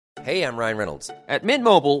Hey, I'm Ryan Reynolds. At Mint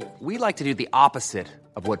Mobile, we like to do the opposite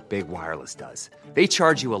of what Big Wireless does. They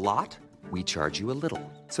charge you a lot, we charge you a little.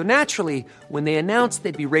 So naturally, when they announced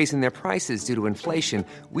they'd be raising their prices due to inflation,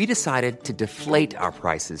 we decided to deflate our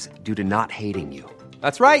prices due to not hating you.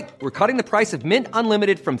 That's right. We're cutting the price of Mint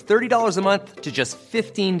Unlimited from $30 a month to just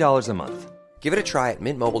 $15 a month. Give it a try at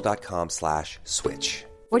mintmobile.com/switch.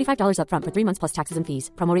 $45 up front for 3 months plus taxes and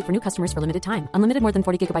fees. Promo rate for new customers for limited time. Unlimited more than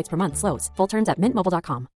 40 gigabytes per month. Slows full terms at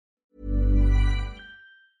mintmobile.com.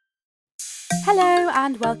 Hello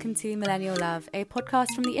and welcome to Millennial Love, a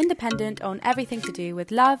podcast from The Independent on everything to do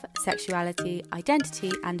with love, sexuality,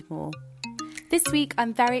 identity and more. This week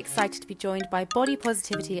I'm very excited to be joined by body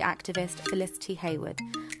positivity activist Felicity Hayward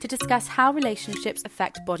to discuss how relationships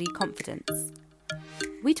affect body confidence.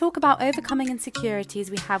 We talk about overcoming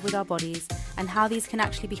insecurities we have with our bodies and how these can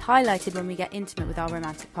actually be highlighted when we get intimate with our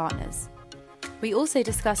romantic partners. We also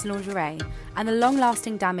discuss lingerie and the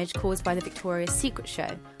long-lasting damage caused by the Victoria's Secret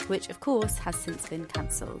show, which of course has since been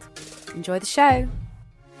cancelled. Enjoy the show!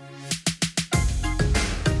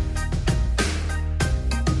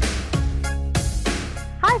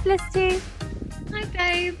 Hi Felicity! Hi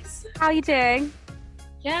babes! How are you doing?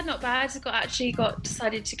 Yeah, not bad.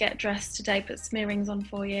 Decided to get dressed today, put some earrings on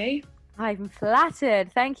for you. I'm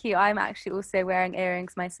flattered, thank you. I'm actually also wearing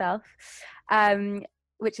earrings myself,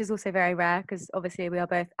 which is also very rare because obviously we are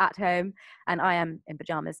both at home and I am in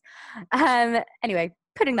pyjamas. Anyway,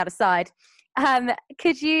 putting that aside,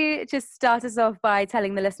 could you just start us off by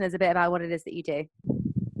telling the listeners a bit about what it is that you do?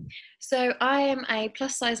 So I am a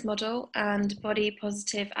plus size model and body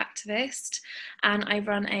positive activist, and I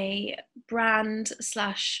run a brand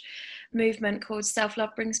 / movement called Self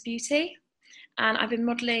Love Brings Beauty. And I've been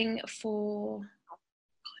modelling for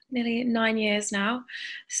nearly 9 years now.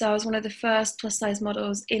 So I was one of the first plus size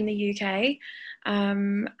models in the UK.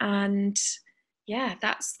 And yeah,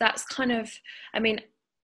 that's kind of, I mean,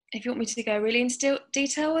 if you want me to go really into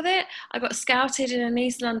detail with it, I got scouted in an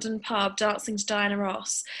East London pub dancing to Diana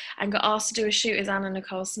Ross and got asked to do a shoot as Anna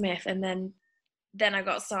Nicole Smith. And then I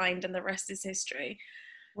got signed and the rest is history.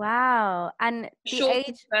 Wow. And the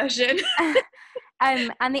short version.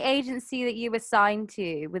 And the agency that you were signed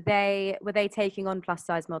to, were they taking on plus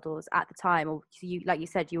size models at the time, or you, like you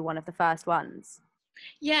said, you were one of the first ones?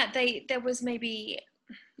 Yeah, there was maybe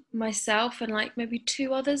myself and like maybe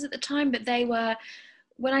 2 others at the time, but they were,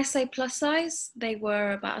 when I say plus size, they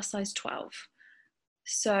were about a size 12.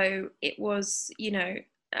 So it was,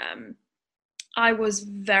 I was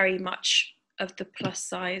very much of the plus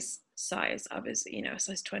size. I was, a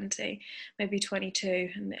size 20, maybe 22,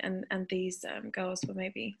 and these girls were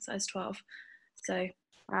maybe size 12. So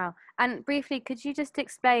wow. And briefly, could you just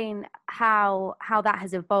explain how that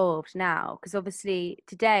has evolved now? Because obviously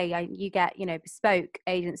today you get, bespoke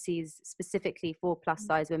agencies specifically for plus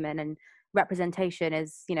size women, and representation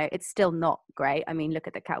is, it's still not great. I mean, look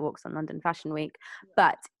at the catwalks on London Fashion Week,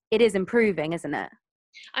 but it is improving, isn't it?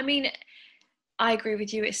 I mean, I agree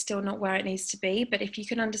with you, it's still not where it needs to be, but if you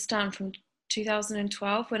can understand, from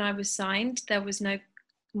 2012 when I was signed, there was no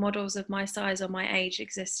models of my size or my age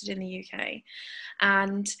existed in the UK.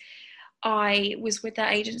 And I was with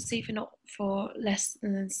that agency for less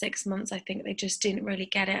than 6 months. I think they just didn't really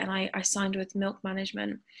get it. And I signed with Milk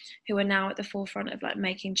Management, who are now at the forefront of like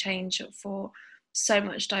making change for so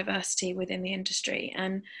much diversity within the industry.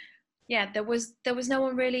 And yeah, there was no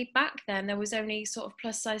one really back then. There was only sort of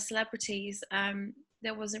plus size celebrities.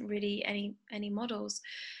 There wasn't really any models.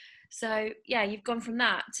 So yeah, you've gone from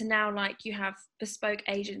that to now, like, you have bespoke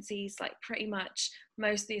agencies. Like pretty much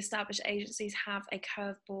most of the established agencies have a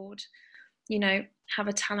curve board, have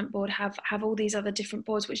a talent board, have all these other different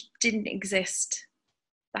boards which didn't exist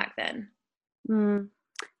back then.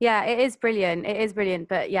 Yeah, it is brilliant.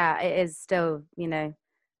 But yeah, it is still,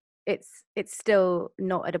 it's still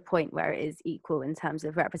not at a point where it is equal in terms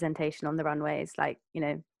of representation on the runways. Like,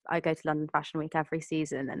 I go to London Fashion Week every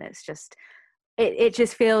season, and it's just, it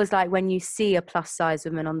just feels like when you see a plus size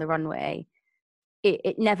woman on the runway,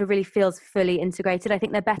 it never really feels fully integrated. I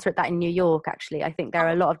think they're better at that in New York, actually. I think there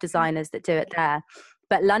are a lot of designers that do it there.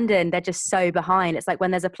 But London, they're just so behind. It's like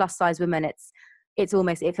when there's a plus size woman, it's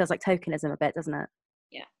almost, it feels like tokenism a bit, doesn't it?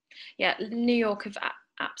 Yeah. New York have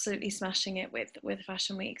absolutely smashing it with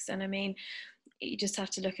fashion weeks. And I mean, you just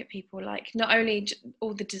have to look at people like, not only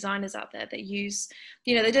all the designers out there that use,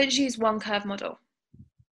 they don't use one curve model.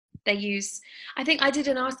 They use, I think I did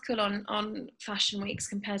an article on fashion weeks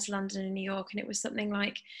compared to London and New York, and it was something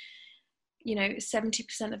like,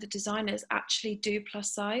 70% of the designers actually do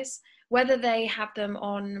plus size, whether they have them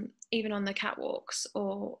on, even on the catwalks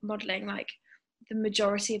or modeling. Like, the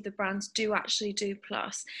majority of the brands do actually do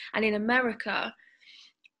plus. And in America,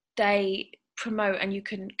 they promote and you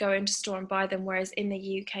can go into store and buy them, whereas in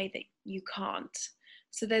the UK that you can't.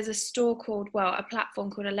 So there's a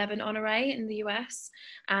platform called 11 Honoré in the US,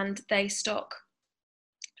 and they stock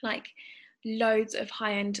like loads of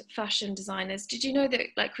high-end fashion designers. Did you know that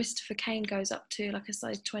like Christopher Kane goes up to like a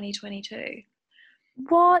size 2022?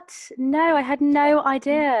 What? No, I had no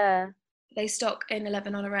idea. They stock in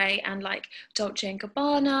 11 Honoré and like Dolce &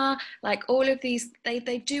 Gabbana, like all of these, they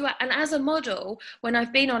do. And as a model, when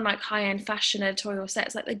I've been on like high-end fashion editorial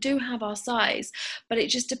sets, like they do have our size, but it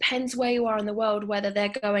just depends where you are in the world, whether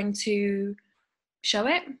they're going to show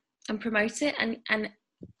it and promote it. And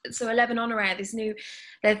so 11 Honoré, this new,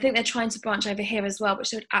 I think they're trying to branch over here as well,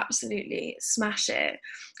 which would absolutely smash it.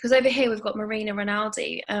 Because over here we've got Marina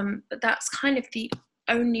Rinaldi, but that's kind of the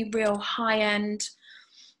only real high-end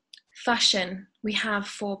fashion we have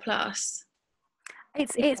 4+.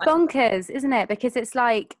 It's bonkers, isn't it? Because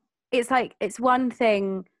it's one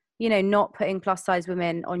thing, you know, not putting plus size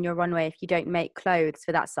women on your runway if you don't make clothes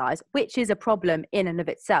for that size, which is a problem in and of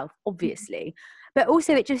itself, obviously. But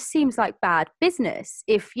also it just seems like bad business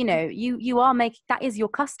if, you know, you are making, that is your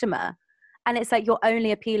customer. And it's like you're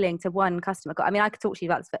only appealing to one customer. I mean, I could talk to you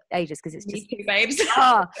about this for ages because it's just... Me too, babes.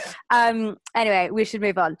 Anyway, we should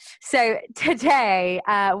move on. So today,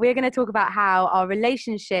 we're going to talk about how our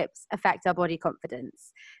relationships affect our body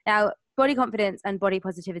confidence. Now, body confidence and body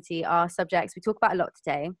positivity are subjects we talk about a lot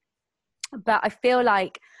today, but I feel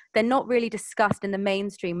like they're not really discussed in the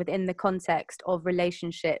mainstream within the context of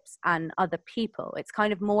relationships and other people. It's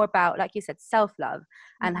kind of more about, like you said, self-love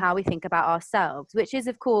and how we think about ourselves, which is,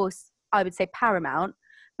 of course, I would say paramount,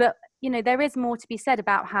 but you know, there is more to be said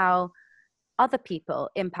about how other people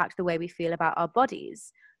impact the way we feel about our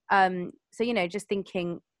bodies. So, you know, just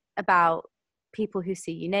thinking about people who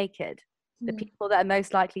see you naked, the people that are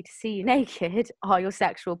most likely to see you naked are your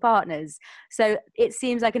sexual partners. So it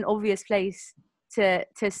seems like an obvious place to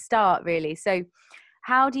start, really. So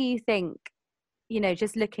how do you think, you know,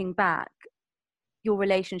 just looking back, your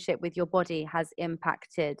relationship with your body has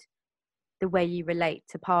impacted the way you relate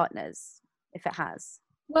to partners, if it has?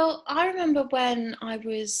 Well, I remember when I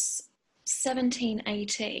was 17,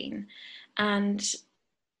 18, and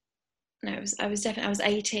no, I was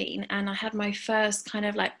 18, and I had my first kind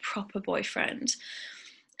of like proper boyfriend.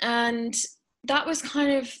 And that was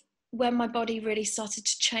kind of when my body really started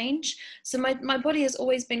to change. So my body has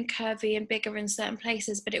always been curvy and bigger in certain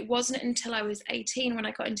places, but it wasn't until I was 18 when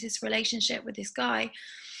I got into this relationship with this guy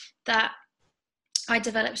that I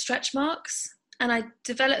developed stretch marks, and I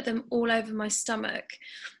developed them all over my stomach.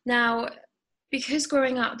 Now, because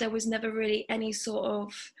growing up, there was never really any sort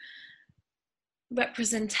of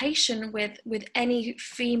representation with any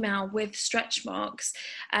female with stretch marks.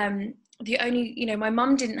 The only, you know, my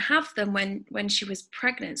mum didn't have them when she was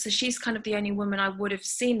pregnant. So she's kind of the only woman I would have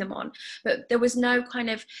seen them on. But there was no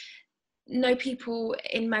people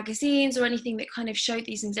in magazines or anything that kind of showed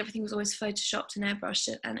these things. Everything was always photoshopped and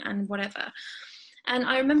airbrushed and whatever. And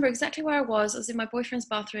I remember exactly where I was in my boyfriend's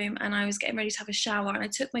bathroom, and I was getting ready to have a shower, and I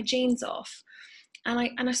took my jeans off, and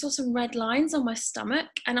I saw some red lines on my stomach,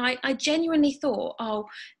 and I genuinely thought, oh,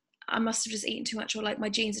 I must have just eaten too much, or like my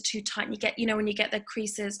jeans are too tight, and you get, you know, when you get the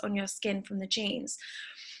creases on your skin from the jeans.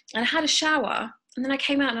 And I had a shower, and then I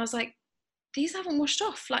came out and I was like, these haven't washed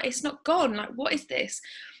off, like it's not gone, like what is this?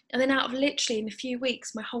 And then out of literally in a few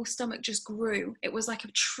weeks, my whole stomach just grew. It was like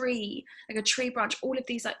a tree branch, all of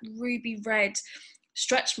these like ruby red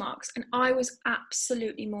stretch marks. And I was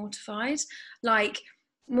absolutely mortified. Like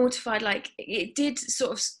it did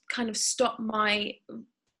sort of kind of stop my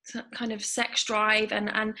kind of sex drive.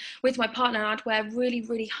 And with my partner, I'd wear really,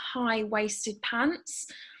 really high-waisted pants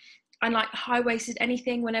and like high-waisted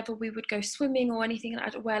anything whenever we would go swimming or anything. And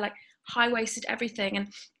I'd wear like high-waisted everything.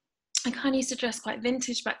 And I kind of used to dress quite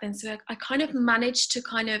vintage back then. So I kind of managed to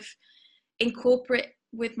kind of incorporate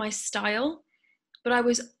with my style, but I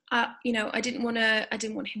was, you know, I didn't want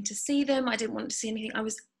him to see them. I didn't want to see anything. I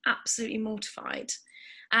was absolutely mortified.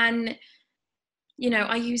 And, you know,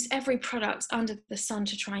 I used every product under the sun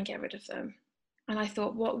to try and get rid of them. And I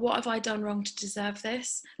thought, what have I done wrong to deserve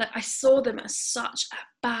this? Like, I saw them as such a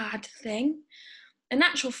bad thing. In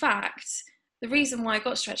actual fact, the reason why I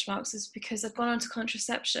got stretch marks is because I'd gone on to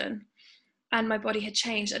contraception and my body had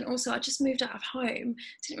changed. And also I just moved out of home,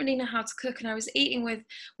 didn't really know how to cook. And I was eating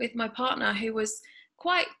with my partner, who was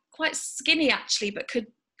quite skinny actually, but could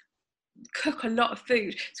cook a lot of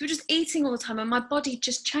food. So we're just eating all the time, and my body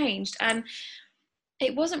just changed. And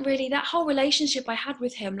it wasn't really that whole relationship I had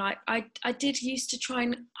with him. Like I did used to try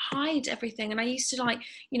and hide everything. And I used to, like,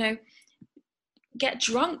 you know, get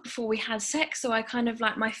drunk before we had sex, so I kind of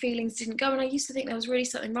like my feelings didn't go, and I used to think there was really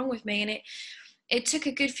something wrong with me. And it took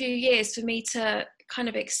a good few years for me to kind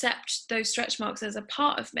of accept those stretch marks as a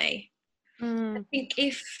part of me. I think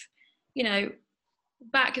if, you know,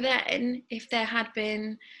 back then, if there had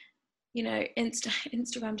been, you know,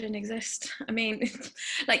 Instagram didn't exist. I mean,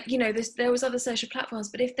 like, you know, there was other social platforms,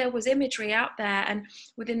 but if there was imagery out there and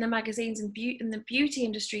within the magazines and in the beauty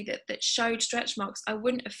industry that showed stretch marks, I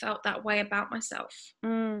wouldn't have felt that way about myself.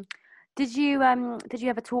 Did you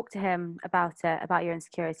ever talk to him about it, about your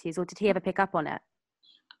insecurities, or did he ever pick up on it?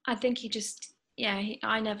 I think he just,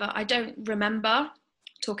 I don't remember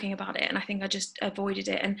talking about it, and I think I just avoided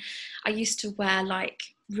it. And I used to wear like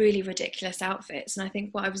really ridiculous outfits, and I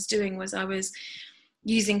think what I was doing was I was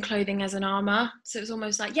using clothing as an armor. So it was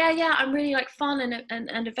almost like, I'm really like fun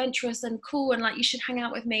and adventurous and cool, and like you should hang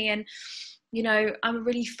out with me, and you know, I'm a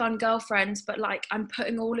really fun girlfriend, but like I'm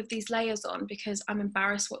putting all of these layers on because I'm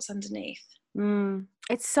embarrassed what's underneath.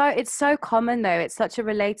 It's so common though. It's such a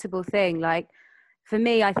relatable thing. Like for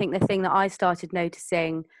me, I think the thing that I started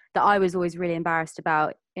noticing that I was always really embarrassed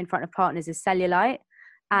about in front of partners is cellulite.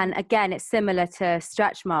 And again, it's similar to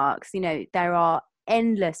stretch marks. You know, there are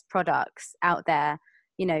endless products out there,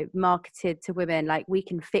 you know, marketed to women, like we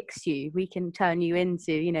can fix you, we can turn you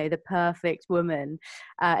into, you know, the perfect woman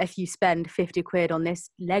if you spend 50 quid on this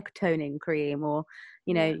leg toning cream, or,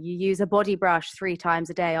 you know, you use a body brush 3 times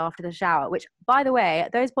a day after the shower, which, by the way,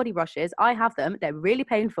 those body brushes, I have them, they're really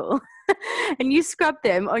painful. And you scrub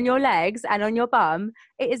them on your legs and on your bum,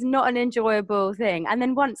 it is not an enjoyable thing. And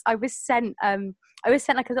then once I was sent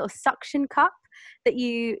like a little suction cup that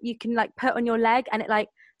you can like put on your leg, and it like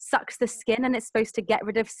sucks the skin, and it's supposed to get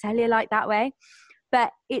rid of cellulite that way.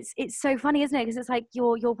 But it's so funny, isn't it? Because it's like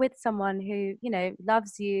you're with someone who, you know,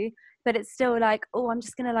 loves you, but it's still like, oh, I'm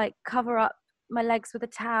just gonna like cover up my legs with a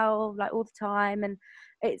towel like all the time. And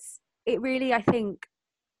it really, I think,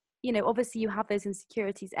 you know, obviously you have those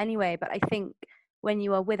insecurities anyway, but I think when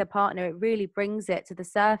you are with a partner, it really brings it to the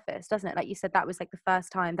surface, doesn't it? Like you said, that was like the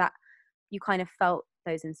first time that you kind of felt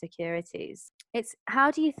those insecurities. It's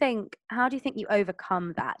how do you think you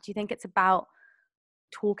overcome that? Do you think it's about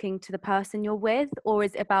talking to the person you're with, or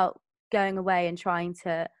is it about going away and trying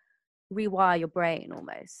to rewire your brain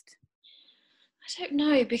almost? I don't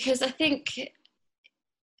know, because I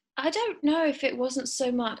don't know if it wasn't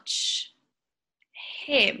so much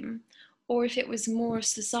him or if it was more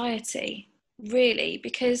society, really,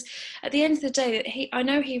 because at the end of the day, I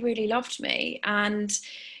know he really loved me, and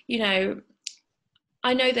you know,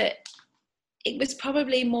 I know that it was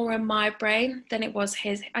probably more in my brain than it was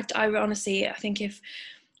his. I honestly, I think if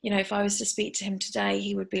I was to speak to him today,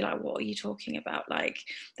 he would be like, what are you talking about? Like,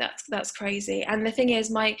 that's crazy. And the thing is,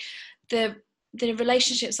 the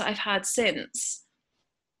relationships that I've had since,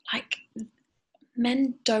 like,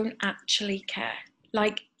 men don't actually care.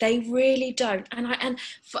 Like, they really don't.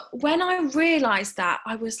 When I realized that,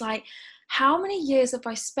 I was like, how many years have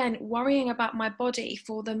I spent worrying about my body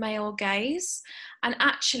for the male gaze? And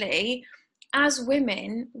actually, as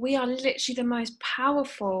women, we are literally the most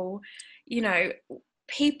powerful, you know,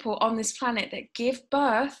 people on this planet that give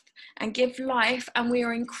birth and give life, and we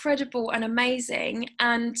are incredible and amazing.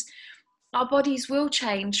 And our bodies will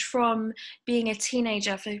change from being a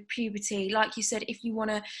teenager for puberty. Like you said, if you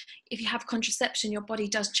have contraception, your body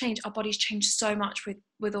does change. Our bodies change so much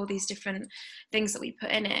with all these different things that we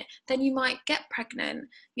put in it. Then you might get pregnant,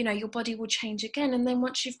 you know, your body will change again. And then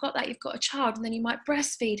once you've got that, you've got a child, and then you might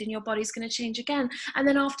breastfeed and your body's going to change again. And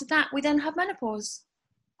then after that, we then have menopause.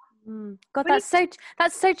 God, that's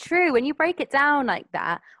so true. When you break it down like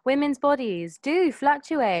that, women's bodies do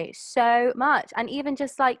fluctuate so much. And even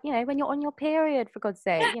just like, you know, when you're on your period, for God's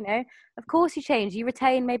sake, you know, of course you change. You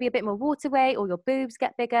retain maybe a bit more water weight, or your boobs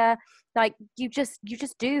get bigger. Like you just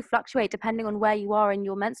do fluctuate depending on where you are in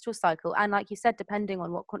your menstrual cycle. And like you said, depending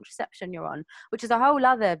on what contraception you're on, which is a whole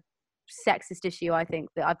other sexist issue, I think,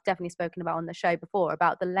 that I've definitely spoken about on the show before,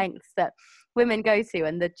 about the lengths that women go to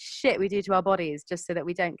and the shit we do to our bodies just so that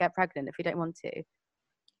we don't get pregnant if we don't want to.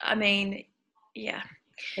 I mean, yeah,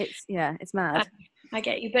 it's mad. I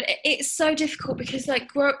get you, but it's so difficult because like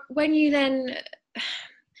when you then,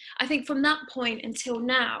 I think from that point until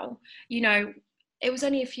now, you know, it was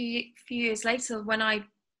only a few years later when I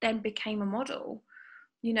then became a model,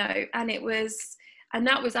 you know, and I was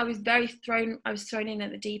thrown in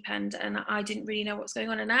at the deep end, and I didn't really know what's going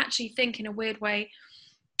on. And I actually think, in a weird way,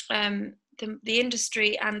 the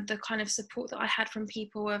industry and the kind of support that I had from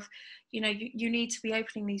people of, you know, you need to be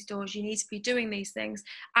opening these doors, you need to be doing these things,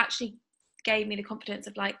 actually gave me the confidence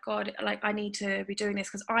of like, God, like I need to be doing this,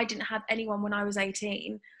 because I didn't have anyone when I was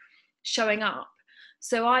 18 showing up.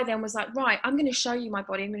 So I then was like, right, I'm going to show you my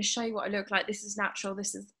body, I'm going to show you what I look like, this is natural,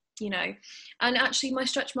 this is, you know. And actually my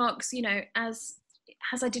stretch marks, you know, as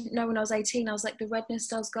as I didn't know when I was 18, I was like, the redness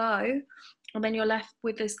does go, and then you're left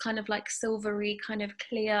with this kind of like silvery kind of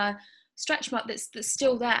clear stretch mark that's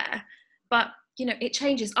still there, but you know, it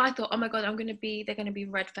changes. I thought, oh my God, they're going to be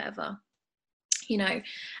red forever, you know.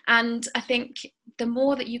 And I think the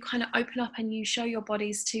more that you kind of open up and you show your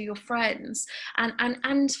bodies to your friends,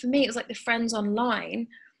 and for me, it was like the friends online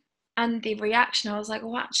and the reaction, I was like,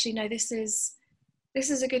 oh, actually, no, this is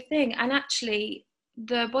a good thing. And actually,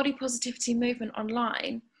 the body positivity movement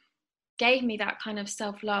online gave me that kind of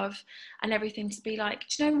self-love and everything to be like,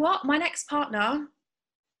 do you know what? My next partner,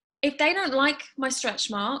 if they don't like my stretch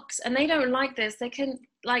marks and they don't like this, they can,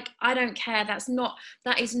 like, I don't care.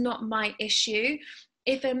 That is not my issue.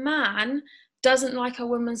 If a man doesn't like a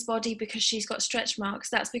woman's body because she's got stretch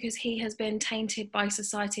marks, that's because he has been tainted by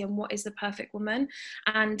society and what is the perfect woman.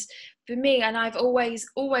 And for me, and I've always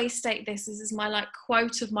state this is my like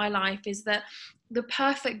quote of my life, is that the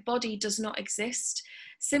perfect body does not exist,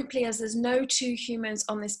 simply as there's no two humans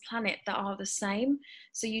on this planet that are the same.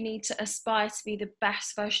 So you need to aspire to be the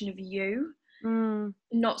best version of you,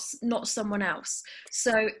 not someone else.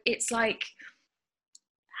 So it's like,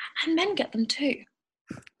 and men get them too.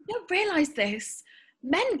 You don't realize this.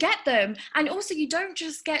 Men get them. And also, you don't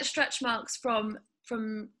just get stretch marks from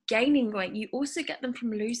gaining weight, you also get them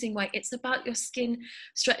from losing weight. It's about your skin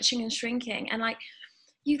stretching and shrinking. And like,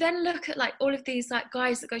 you then look at like all of these like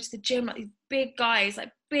guys that go to the gym, like these big guys,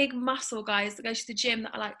 like big muscle guys that go to the gym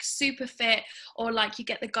that are like super fit, or like you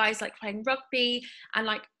get the guys like playing rugby and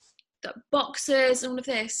like the boxers and all of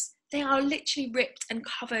this. They are literally ripped and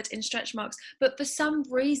covered in stretch marks. But for some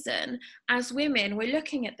reason, as women, we're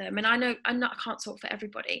looking at them, and I can't talk for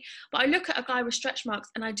everybody, but I look at a guy with stretch marks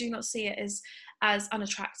and I do not see it as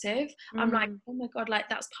unattractive. I'm like, oh my God, like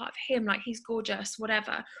that's part of him, like he's gorgeous,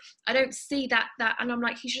 whatever. I don't see that, and I'm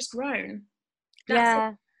like, he's just grown.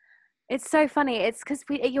 That's it. It's so funny. It's because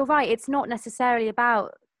you're right. It's not necessarily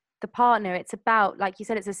about the partner. It's about, like you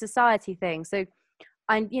said, it's a society thing. So,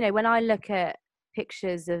 when I look at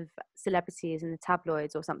pictures of celebrities in the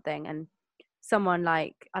tabloids or something, and someone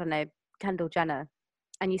like, I don't know, Kendall Jenner,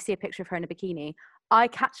 and you see a picture of her in a bikini, I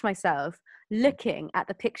catch myself looking at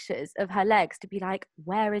the pictures of her legs to be like,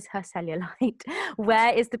 where is her cellulite?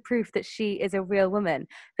 Where is the proof that she is a real woman?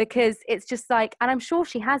 Because it's just like, and I'm sure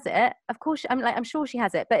she has it. Of course, I'm sure she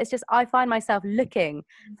has it. But it's just, I find myself looking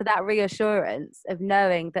for that reassurance of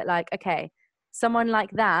knowing that, like, okay, someone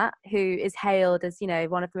like that who is hailed as,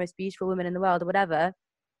 one of the most beautiful women in the world or whatever,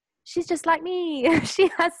 she's just like me. She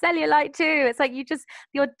has cellulite too. It's like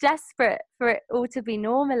you're desperate for it all to be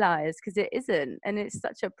normalized, because it isn't, and it's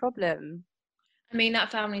such a problem. I mean,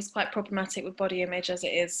 that family is quite problematic with body image as it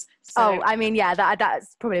is. So. Oh, I mean, yeah,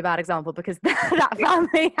 that's probably a bad example, because that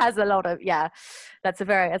family has a lot of, that's a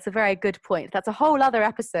very good point. That's a whole other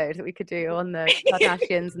episode that we could do on the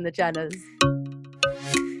Kardashians and the Jenners.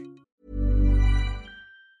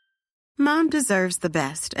 Mom deserves the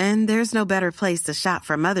best, and there's no better place to shop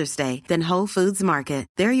for Mother's Day than Whole Foods Market.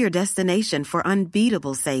 They're your destination for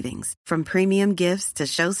unbeatable savings, from premium gifts to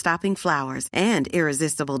show-stopping flowers and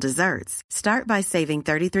irresistible desserts. Start by saving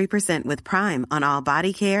 33% with Prime on all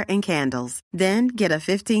body care and candles. Then get a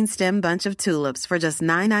 15-stem bunch of tulips for just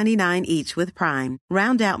 $9.99 each with Prime.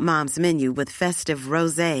 Round out Mom's menu with festive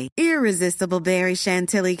rosé, irresistible berry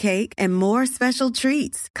chantilly cake, and more special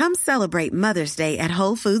treats. Come celebrate Mother's Day at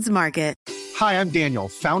Whole Foods Market. Hi, I'm Daniel,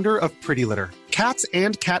 founder of Pretty Litter. Cats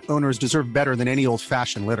and cat owners deserve better than any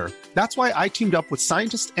old-fashioned litter. That's why I teamed up with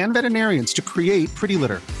scientists and veterinarians to create Pretty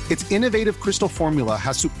Litter. Its innovative crystal formula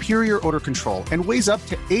has superior odor control and weighs up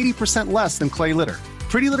to 80% less than clay litter.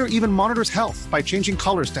 Pretty Litter even monitors health by changing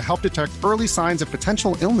colors to help detect early signs of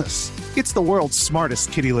potential illness. It's the world's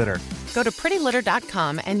smartest kitty litter. Go to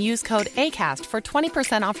prettylitter.com and use code ACAST for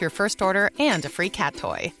 20% off your first order and a free cat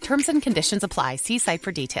toy. Terms and conditions apply. See site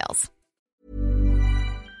for details.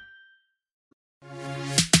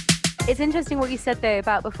 It's interesting what you said though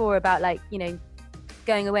before about like,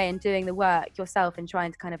 going away and doing the work yourself and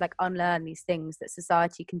trying to kind of like unlearn these things that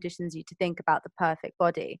society conditions you to think about the perfect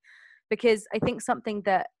body. Because I think something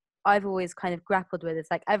that I've always kind of grappled with is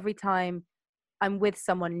like, every time I'm with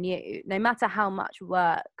someone new, no matter how much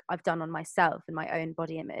work I've done on myself and my own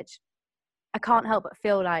body image, I can't help but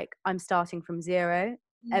feel like I'm starting from zero,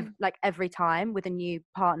 every time with a new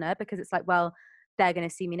partner, because it's like, well, they're going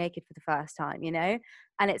to see me naked for the first time,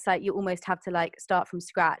 and it's like you almost have to like start from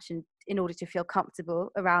scratch and in order to feel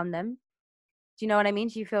comfortable around them. Do you know what I mean?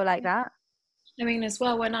 Do you feel like that? I mean, as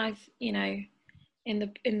well, when I've, in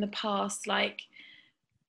the past, like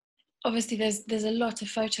obviously there's a lot of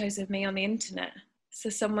photos of me on the internet, so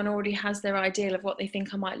someone already has their ideal of what they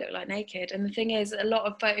think I might look like naked. And the thing is, a lot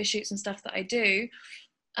of photo shoots and stuff that I do,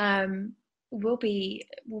 will be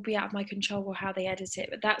out of my control or how they edit it.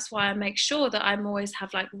 But that's why I make sure that I'm always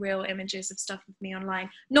have like real images of stuff of me online,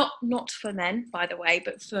 not for men, by the way,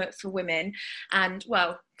 but for women, and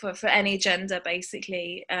well, for any gender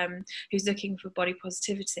basically, who's looking for body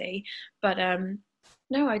positivity. But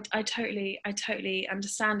no, I totally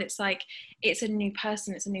understand. It's like, it's a new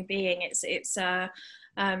person, it's a new being, it's a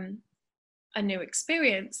new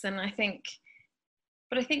experience. And I think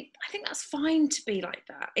that's fine to be like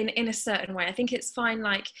that in a certain way. I think it's fine,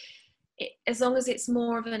 like, as long as it's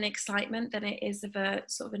more of an excitement than it is of a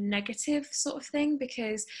sort of a negative sort of thing,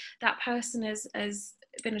 because that person has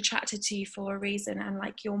been attracted to you for a reason, and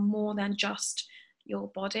like, you're more than just your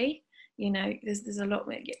body. You know, there's a lot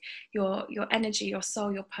with your energy, your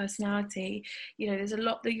soul, your personality. You know, there's a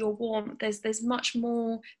lot that you're warm. There's much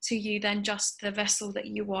more to you than just the vessel that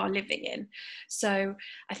you are living in. So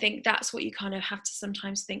I think that's what you kind of have to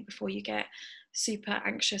sometimes think before you get super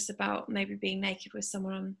anxious about maybe being naked with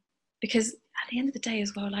someone. Because at the end of the day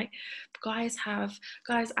as well, like, guys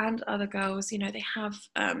and other girls, you know, they have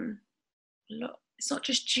it's not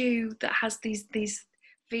just you that has these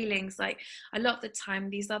feelings. Like, a lot of the time,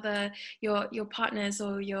 these other your partners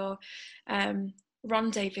or your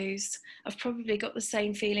rendezvous have probably got the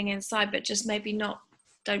same feeling inside, but just maybe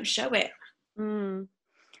don't show it. Do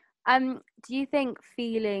you think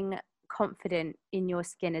feeling confident in your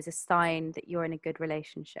skin is a sign that you're in a good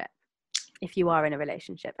relationship? If you are in a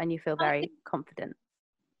relationship and you feel very confident?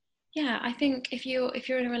 Yeah, I think if you're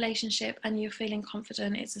in a relationship and you're feeling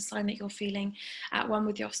confident, it's a sign that you're feeling at one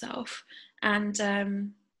with yourself. And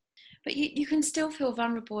but you can still feel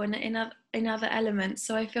vulnerable in other elements.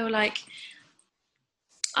 So I feel like,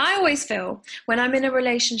 I always feel when I'm in a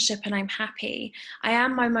relationship and I'm happy, I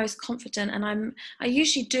am my most confident, and I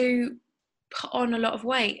usually do put on a lot of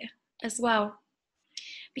weight as well,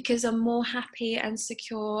 because I'm more happy and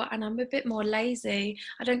secure, and I'm a bit more lazy.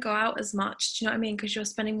 I don't go out as much, do you know what I mean? Because you're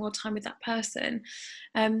spending more time with that person.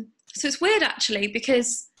 So it's weird actually,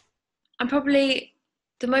 because I'm probably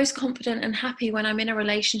the most confident and happy when I'm in a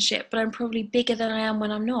relationship, but I'm probably bigger than I am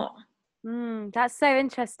when I'm not. That's so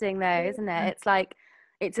interesting though, isn't it? It's like,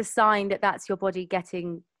 it's a sign that that's your body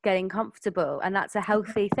getting comfortable, and that's a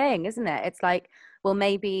healthy thing, isn't it? It's like, well,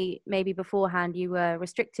 maybe beforehand you were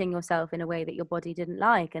restricting yourself in a way that your body didn't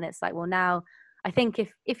like, and it's like, well, now I think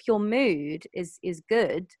if your mood is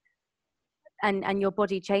good and your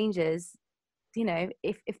body changes, you know,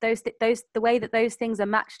 if those the way that those things are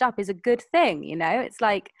matched up is a good thing, you know. It's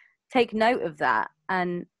like, take note of that,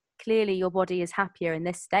 and clearly your body is happier in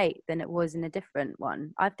this state than it was in a different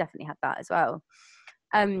one. I've definitely had that as well.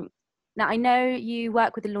 Now I know you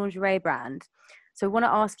work with the lingerie brand, so I want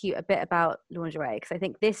to ask you a bit about lingerie, because I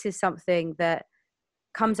think this is something that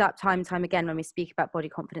comes up time and time again when we speak about body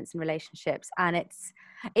confidence in relationships, and it's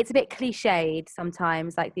a bit cliched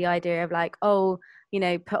sometimes, like the idea of like, oh, you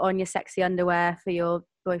know, put on your sexy underwear for your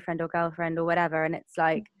boyfriend or girlfriend or whatever. And it's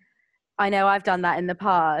like, I know I've done that in the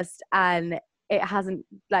past, and it hasn't,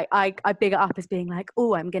 like, I big it up as being like,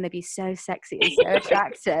 oh, I'm going to be so sexy and so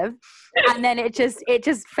attractive. And then it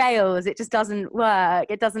just fails. It just doesn't work.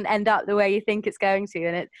 It doesn't end up the way you think it's going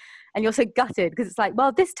to. And you're so gutted, because it's like,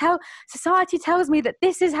 well, society tells me that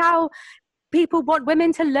this is how people want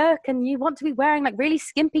women to look, and you want to be wearing like really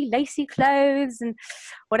skimpy, lacy clothes and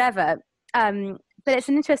whatever. But it's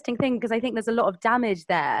an interesting thing, because I think there's a lot of damage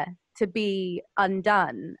there to be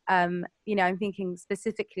undone. You know, I'm thinking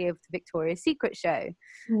specifically of the Victoria's Secret show,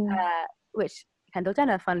 which Kendall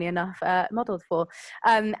Jenner, funnily enough, modelled for.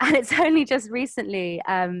 And it's only just recently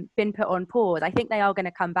been put on pause. I think they are going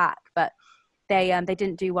to come back, but they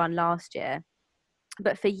didn't do one last year.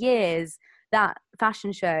 But for years, that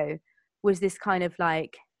fashion show was this kind of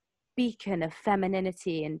like beacon of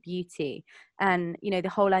femininity and beauty. And, you know, the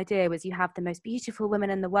whole idea was you have the most beautiful women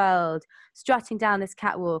in the world strutting down this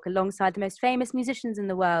catwalk alongside the most famous musicians in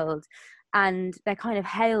the world. And they're kind of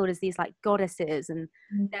hailed as these like goddesses. And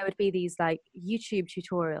there would be these like YouTube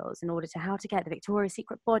tutorials in order to how to get the Victoria's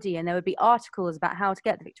Secret body. And there would be articles about how to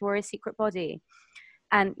get the Victoria's Secret body.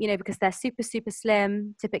 And, you know, because they're super, super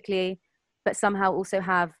slim typically, but somehow also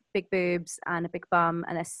have big boobs and a big bum,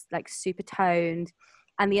 and they're like super toned.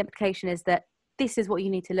 And the implication is that this is what you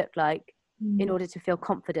need to look like in order to feel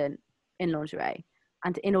confident in lingerie,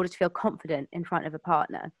 and in order to feel confident in front of a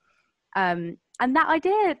partner. And that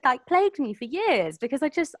idea like plagued me for years, because I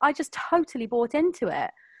just totally bought into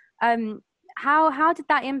it. How did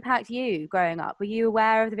that impact you growing up? Were you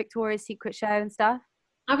aware of the Victoria's Secret show and stuff?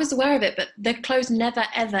 I was aware of it, but their clothes never,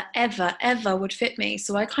 ever, ever, ever would fit me.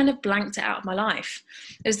 So I kind of blanked it out of my life.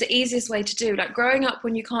 It was the easiest way to do. Like growing up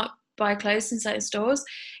when you can't buy clothes in certain stores,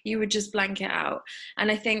 you would just blank it out.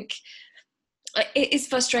 And I think it is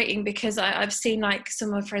frustrating because I've seen like some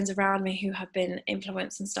of my friends around me who have been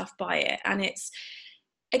influenced and stuff by it, and it's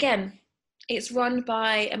run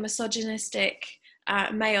by a misogynistic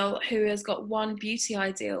male who has got one beauty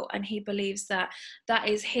ideal, and he believes that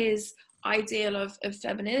is his ideal of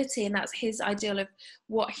femininity, and that's his ideal of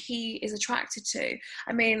what he is attracted to.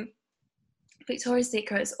 I mean, Victoria's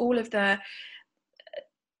Secret, all of the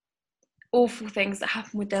awful things that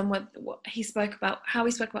happened with them, what he spoke about, how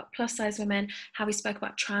he spoke about plus size women, how he spoke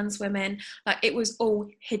about trans women, like it was all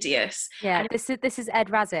hideous. Yeah, this is Ed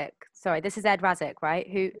Razek. Sorry, this is Ed Razek, right?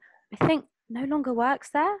 Who I think no longer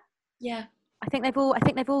works there. Yeah, I think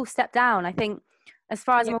they've all stepped down. I think, as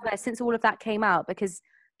far as I'm aware, since all of that came out, because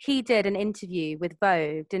he did an interview with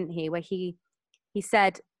Vogue, didn't he, where he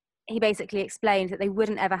said, he basically explained that they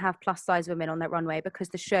wouldn't ever have plus size women on that runway because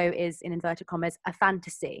the show is, in inverted commas, a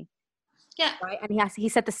fantasy. Yeah. Right. And he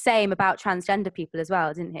said the same about transgender people as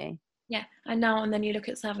well, didn't he? Yeah. And then you look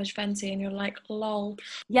at Savage Fenty and you're like, lol.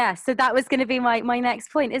 Yeah. So that was going to be my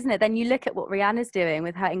next point, isn't it? Then you look at what Rihanna's doing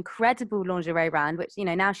with her incredible lingerie brand, which, you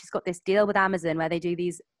know, now she's got this deal with Amazon where they do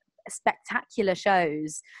these spectacular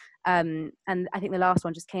shows. And I think the last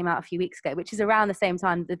one just came out a few weeks ago, which is around the same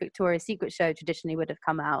time the Victoria's Secret show traditionally would have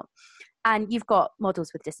come out. And you've got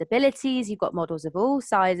models with disabilities, you've got models of all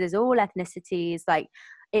sizes, all ethnicities. Like,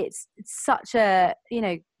 it's such a, you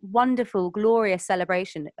know, wonderful, glorious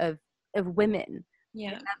celebration of women.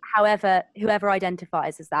 Yeah. Whoever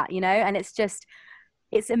identifies as that, you know, and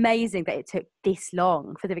it's amazing that it took this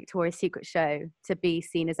long for the Victoria's Secret show to be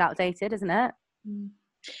seen as outdated, isn't it?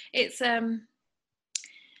 It's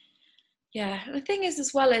yeah. The thing is,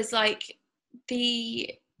 as well as like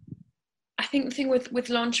I think the thing with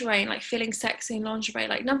lingerie and like feeling sexy in lingerie,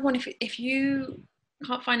 like number one, if you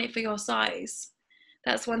can't find it for your size,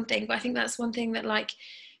 that's one thing. But I think that's one thing that, like,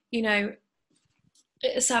 you know,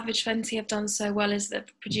 Savage Fenty have done so well, is they've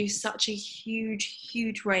produced such a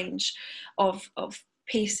huge range of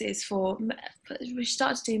pieces for. We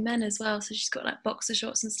started to do men as well, so she's got like boxer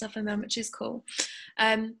shorts and stuff for men, which is cool.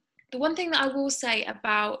 The one thing that I will say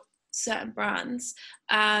about certain brands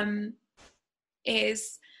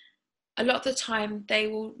is a lot of the time they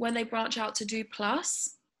will, when they branch out to do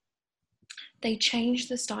plus, they change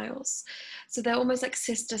the styles. So they're almost like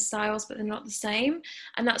sister styles, but they're not the same.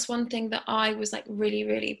 And that's one thing that I was like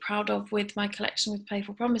really proud of with my collection with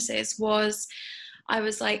Playful Promises, was I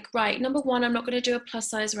was like, right, number one, I'm not going to do a plus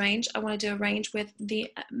size range. I want to do a range with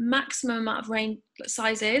the maximum amount of range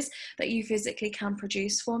sizes that you physically can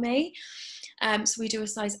produce for me. So we do a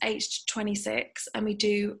size H to 26, and we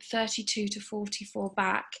do 32 to 44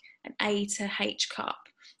 back, and A to H cup.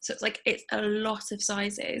 So it's a lot of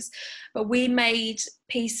sizes, but we made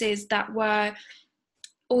pieces that were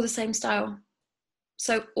all the same style.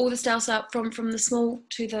 So all the styles up from the small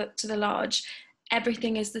to the large,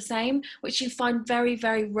 everything is the same, which you find very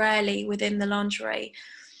rarely within the lingerie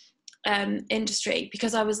industry.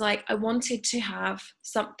 Because I was like, I wanted to have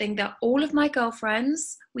something that all of my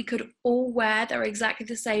girlfriends, we could all wear. They're exactly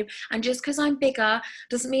the same. And just because I'm bigger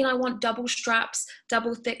doesn't mean I want double straps,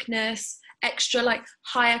 double thickness, extra like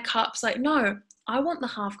higher cups. Like, no, I want the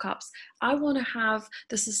half cups. I want to have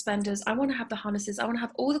the suspenders. I want to have the harnesses. I want to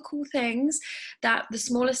have all the cool things that the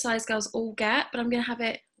smaller size girls all get, but I'm going to have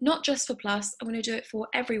it not just for plus. I'm going to do it for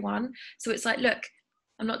everyone. So it's like, look,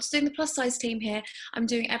 I'm not just doing the plus size team here. I'm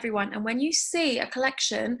doing everyone. And when you see a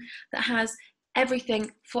collection that has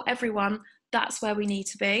everything for everyone, that's where we need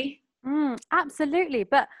to be. Absolutely.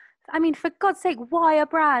 But I mean, for God's sake, why are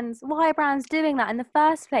brands doing that in the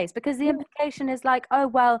first place? Because the implication is like, oh,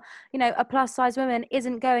 well, you know, a plus size woman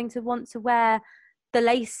isn't going to want to wear the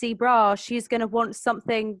lacy bra. She's going to want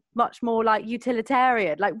something much more like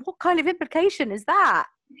utilitarian. Like, what kind of implication is that?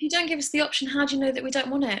 If you don't give us the option, how do you know that we don't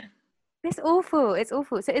want it? It's awful. It's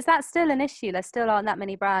awful. So is that still an issue? There still aren't that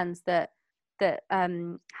many brands that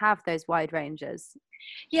have those wide ranges.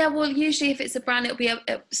 Yeah, well, usually if it's a brand, it'll be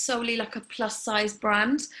solely like a plus size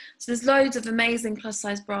brand. So there's loads of amazing plus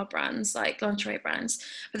size bra brands, like lingerie brands,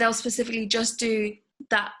 but they'll specifically just do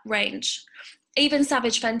that range. Even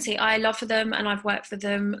Savage Fenty, I love for them, and I've worked for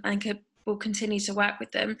them and will continue to work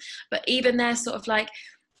with them. But even they're sort of like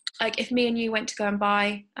if me and you went to go and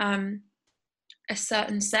buy a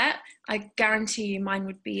certain set, I guarantee you mine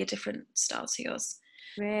would be a different style to yours.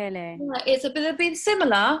 Really? Yeah, it'd be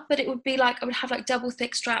similar, but it would be like I would have like double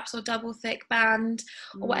thick straps or double thick band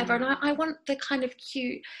or whatever. And I want the kind of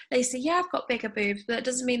cute lacy. Yeah, I've got bigger boobs, but that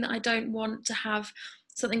doesn't mean that I don't want to have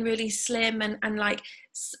something really slim and like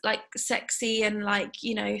sexy and like,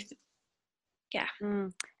 you know, yeah.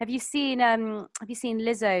 Have you seen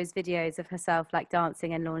Lizzo's videos of herself like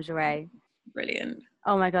dancing in lingerie? Brilliant.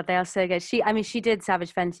 Oh my God, they are so good. She did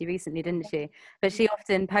Savage Fenty recently, didn't she? But she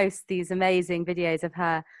often posts these amazing videos of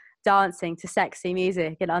her dancing to sexy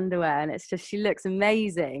music in underwear, and it's just, she looks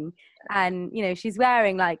amazing. And, you know, she's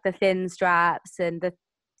wearing like the thin straps and the,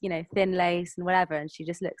 you know, thin lace and whatever, and she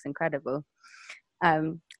just looks incredible.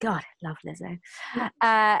 God, I love Lizzo.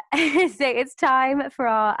 So it's time for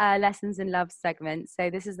our Lessons in Love segment.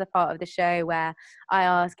 So this is the part of the show where I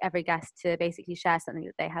ask every guest to basically share something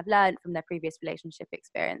that they have learned from their previous relationship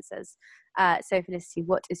experiences. So Felicity,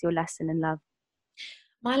 what is your lesson in love?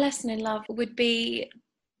 My lesson in love would be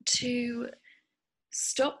to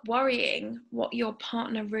stop worrying what your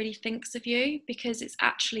partner really thinks of you, because it's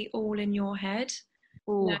actually all in your head.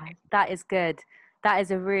 Oh, that is good. That is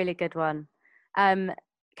a really good one.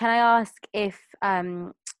 Can I ask if,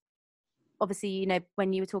 obviously, you know,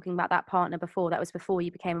 when you were talking about that partner before, that was before you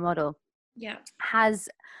became a model. Yeah. Has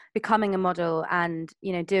becoming a model and,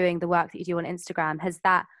 you know, doing the work that you do on Instagram, has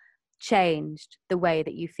that changed the way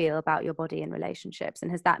that you feel about your body in relationships? And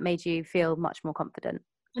has that made you feel much more confident?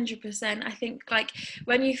 100%. I think like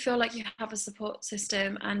when you feel like you have a support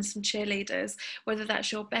system and some cheerleaders, whether that's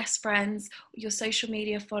your best friends, your social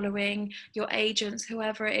media following, your agents,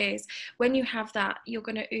 whoever it is, when you have that, you're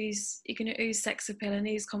going to ooze sex appeal and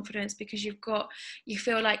ooze confidence, because you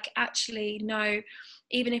feel like, actually, no,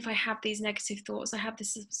 even if I have these negative thoughts, I have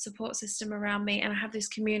this support system around me, and I have this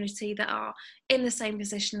community that are in the same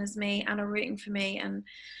position as me and are rooting for me. And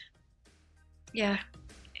yeah,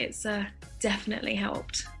 it's definitely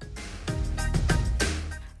helped.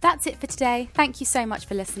 That's it for today. Thank you so much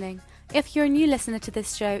for listening. If you're a new listener to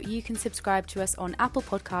this show, you can subscribe to us on Apple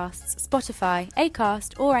Podcasts, Spotify,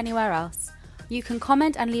 Acast, or anywhere else. You can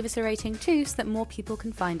comment and leave us a rating too, so that more people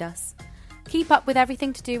can find us. Keep up with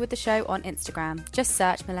everything to do with the show on Instagram. Just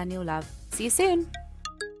search Millennial Love. See you soon.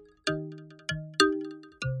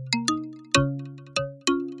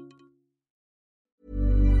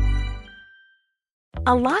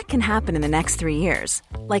 A lot can happen in the next 3 years.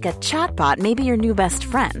 Like a chatbot may be your new best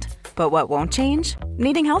friend. But what won't change?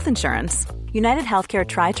 Needing health insurance. United Healthcare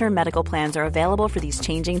Tri-Term Medical Plans are available for these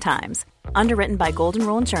changing times. Underwritten by Golden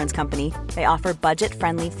Rule Insurance Company, they offer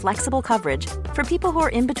budget-friendly, flexible coverage for people who are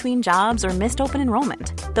in between jobs or missed open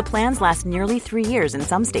enrollment. The plans last nearly 3 years in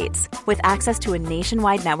some states, with access to a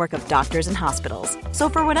nationwide network of doctors and hospitals. So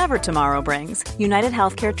for whatever tomorrow brings, United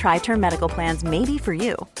Healthcare Tri-Term Medical Plans may be for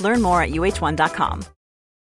you. Learn more at uh1.com.